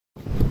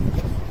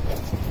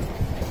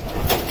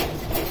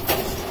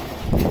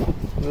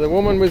The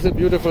Woman with the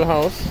Beautiful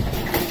House,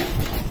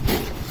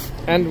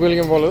 and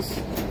William Wallace,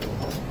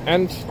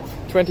 and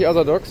 20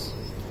 other dogs.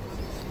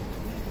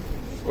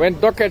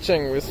 Went dog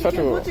catching with Fatu.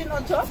 You can put it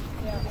on top?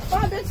 Yeah.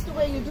 Oh, that's the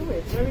way you do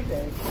it. Very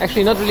good.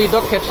 Actually, not really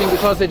dog catching,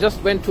 because they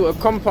just went to a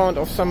compound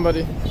of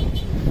somebody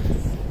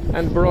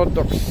and brought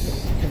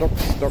dogs.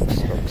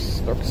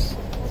 Dogs.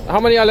 How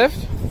many are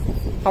left?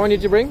 How many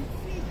did you bring?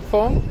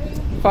 4?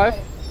 5?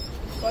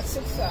 But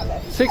 6 are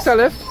left. 6 are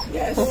left?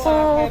 Yes.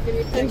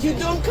 And you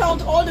don't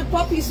count all the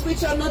puppies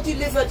which are not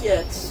delivered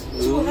yet.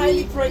 2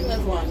 highly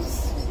pregnant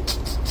ones.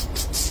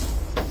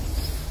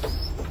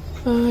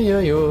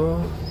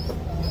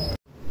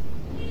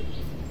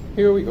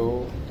 Here we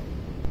go.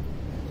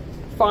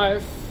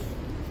 5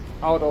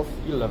 out of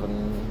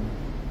 11.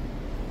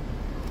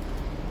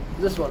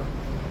 This one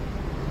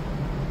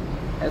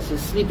has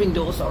his sleeping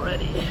dose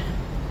already.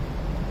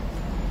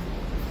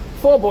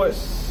 4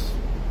 boys.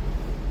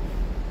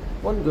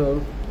 1 girl.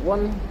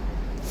 1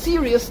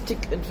 serious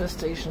tick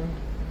infestation.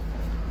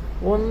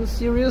 1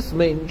 serious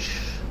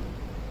mange.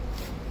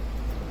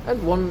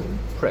 And 1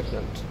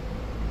 pregnant.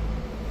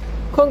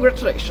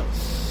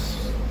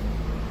 Congratulations.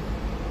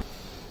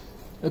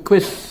 A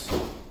quiz.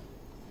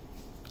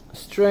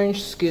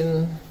 Strange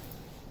skin.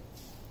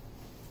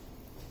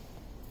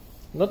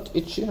 Not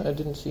itchy. I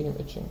didn't see him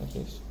itching at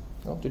least.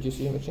 Oh, did you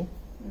see him itching?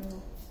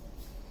 No.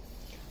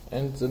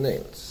 And the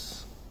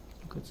nails.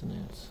 Look at the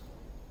nails.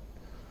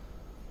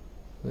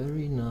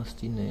 Very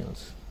nasty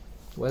nails.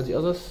 While the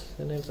others,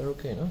 the nails are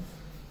okay, no?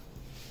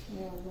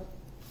 Yeah,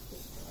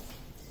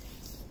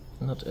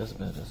 not as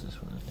bad as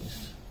this one at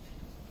least.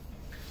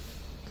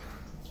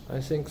 I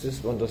think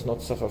this one does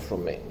not suffer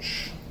from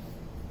mange.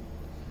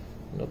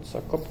 Not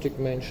sarcoptic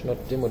mange,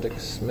 not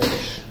demodex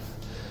mange.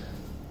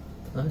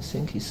 I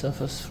think he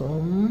suffers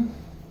from...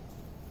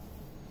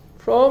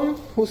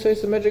 Who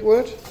says the magic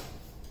word?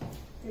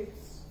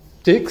 ticks.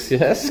 Ticks,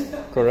 yes,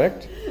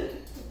 correct.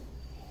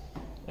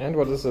 And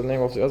what is the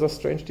name of the other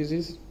strange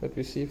disease that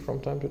we see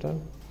from time to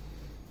time?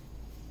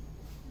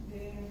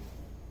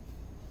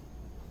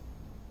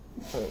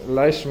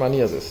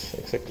 Leishmaniasis,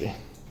 exactly.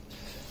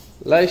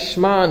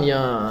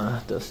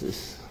 Leishmania, das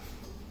ist,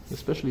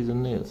 especially the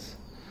nails.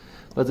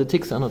 But the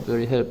ticks are not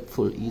very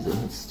helpful either,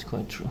 it's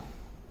quite true.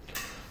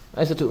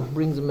 I said to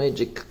bring the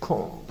magic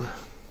comb.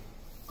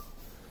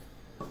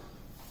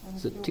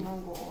 The tick.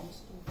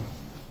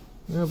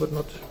 Yeah, but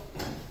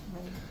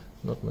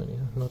not many,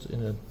 not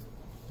in a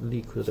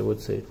league, because I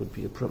would say it would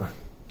be a problem.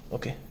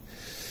 Okay,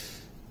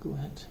 go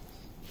ahead.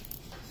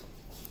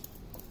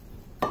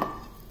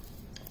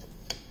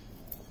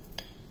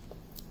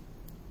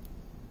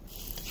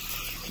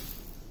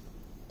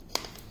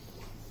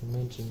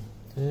 Imagine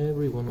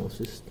every one of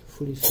these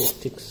fully fed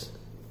ticks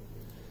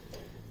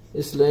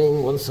is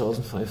laying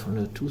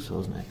 1,500,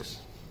 2,000 eggs.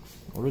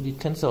 Already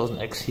 10,000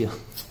 eggs here.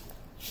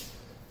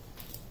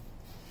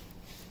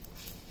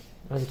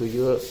 And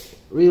you're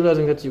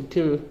realizing that you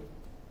kill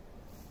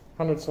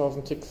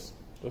 100,000 ticks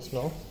just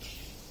now?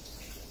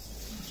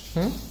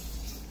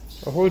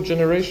 A whole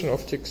generation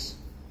of ticks.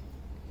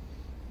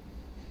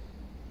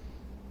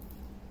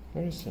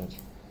 Very sad.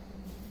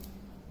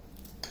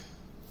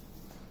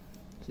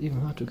 It's even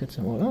hard to get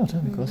them all out,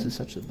 because it's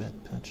such a bad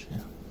patch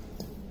here.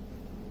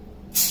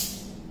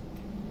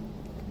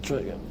 Try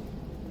again.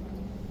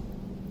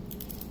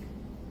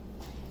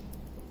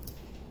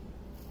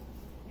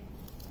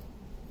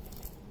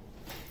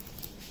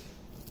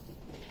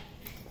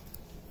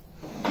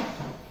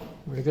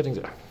 We're getting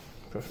there.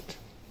 Perfect.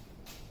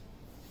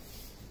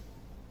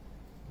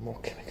 More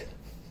chemical.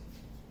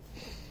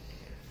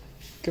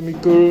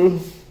 Chemical.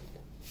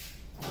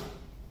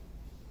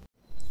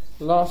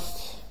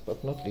 Last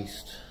but not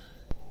least.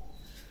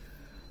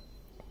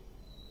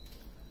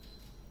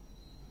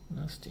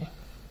 Nasty.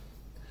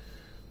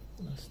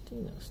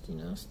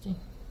 Nasty.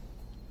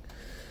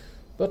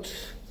 But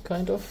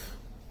kind of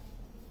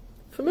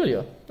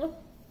familiar, no?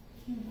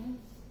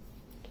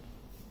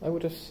 I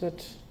would have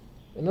said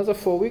another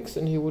 4 weeks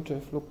and he would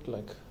have looked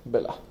like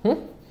Bella.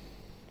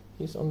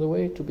 He's on the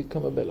way to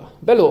become a Bella.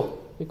 Bello!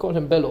 We call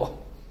him Bello.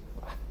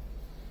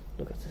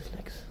 Look at his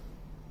legs.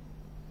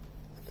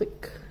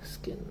 Thick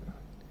skin.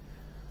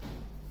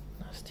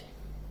 Nasty.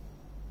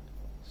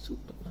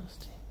 Super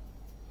nasty.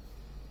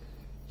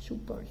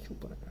 Super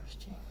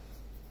nasty.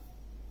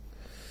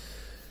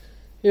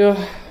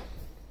 Yeah,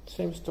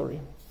 same story,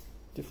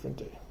 different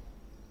day.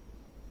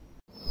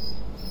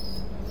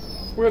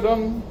 We're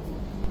done.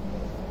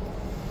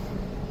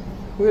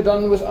 We're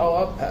done with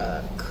our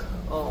pack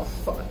of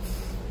 5.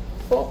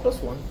 4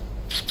 plus 1.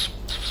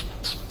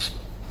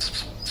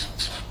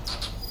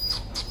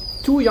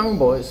 2 young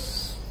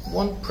boys,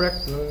 1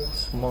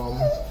 pregnant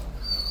mom,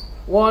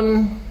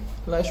 1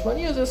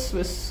 leishmaniasis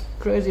with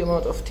crazy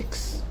amount of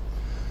ticks,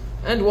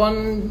 and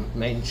 1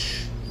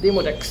 mange,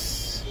 demodex.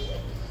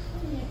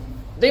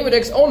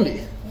 Demodex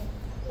only,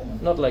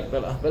 not like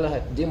Bella. Bella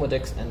had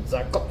demodex and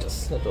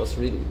sarcoptes. That was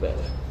really bad.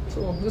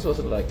 So this was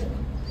like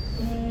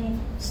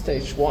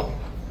stage 1.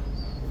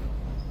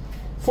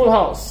 Full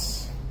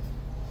house.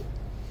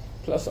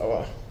 Plus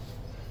our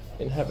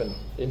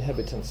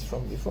inhabitants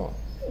from before.